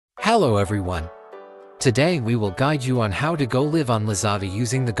Hello everyone. Today we will guide you on how to go live on Lazada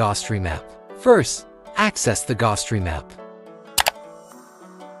using the Gostream app. First, access the Gostream app.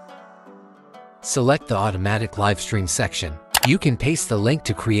 Select the automatic live stream section. You can paste the link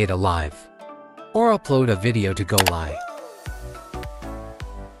to create a live or upload a video to go live.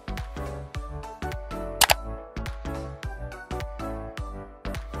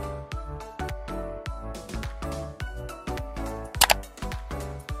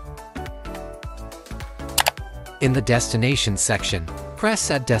 In the Destination section, press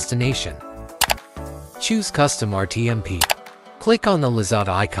Add Destination. Choose Custom RTMP. Click on the Lazada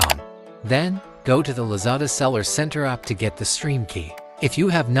icon. Then, go to the Lazada Seller Center app to get the stream key. If you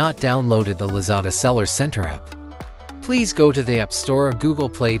have not downloaded the Lazada Seller Center app, please go to the App Store or Google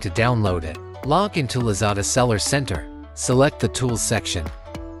Play to download it. Log into Lazada Seller Center, select the Tools section,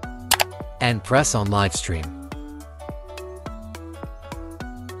 and press on Live Stream.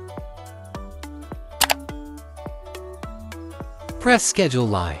 Press Schedule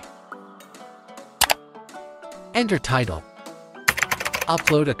Live. Enter title.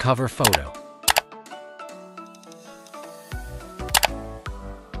 Upload a cover photo.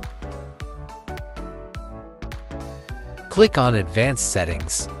 Click on Advanced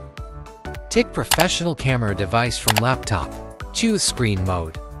Settings. Tick Professional Camera Device from Laptop. Choose Screen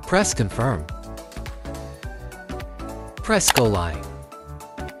Mode. Press Confirm. Press Go Live.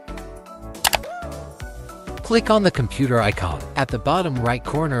 Click on the computer icon at the bottom right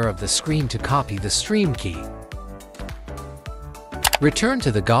corner of the screen to copy the stream key. Return to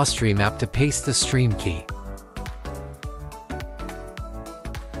the Gostream app to paste the stream key.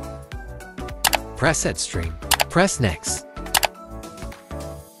 Press Add Stream. Press Next.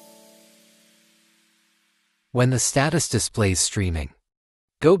 When the status displays streaming,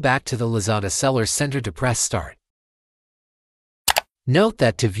 go back to the Lazada Seller Center to press Start. Note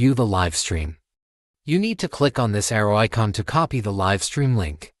that to view the live stream, you need to click on this arrow icon to copy the live stream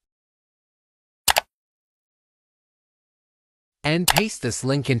link. And paste this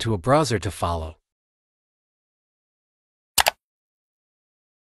link into a browser to follow.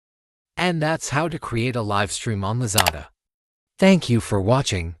 And that's how to create a live stream on Lazada. Thank you for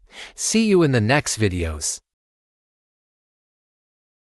watching. See you in the next videos.